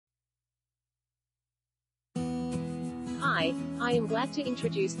Hi, I am glad to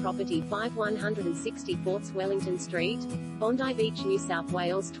introduce property 5164 Wellington Street, Bondi Beach, New South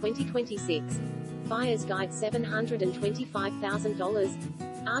Wales 2026. Buyer's guide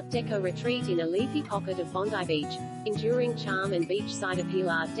 $725,000. Art Deco retreat in a leafy pocket of Bondi Beach. Enduring charm and beachside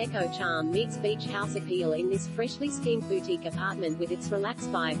appeal. Art Deco charm meets beach house appeal in this freshly schemed boutique apartment with its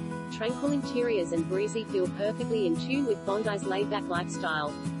relaxed vibe. Tranquil interiors and breezy feel perfectly in tune with Bondi's laid-back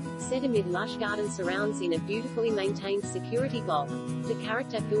lifestyle. Set amid lush garden surrounds in a beautifully maintained security block. The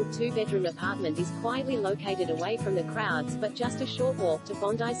character-filled two-bedroom apartment is quietly located away from the crowds but just a short walk to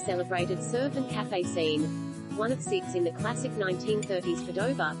Bondi's celebrated surf and cafe scene. One of 6 in the classic 1930s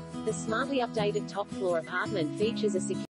Padova, the smartly updated top-floor apartment features a secure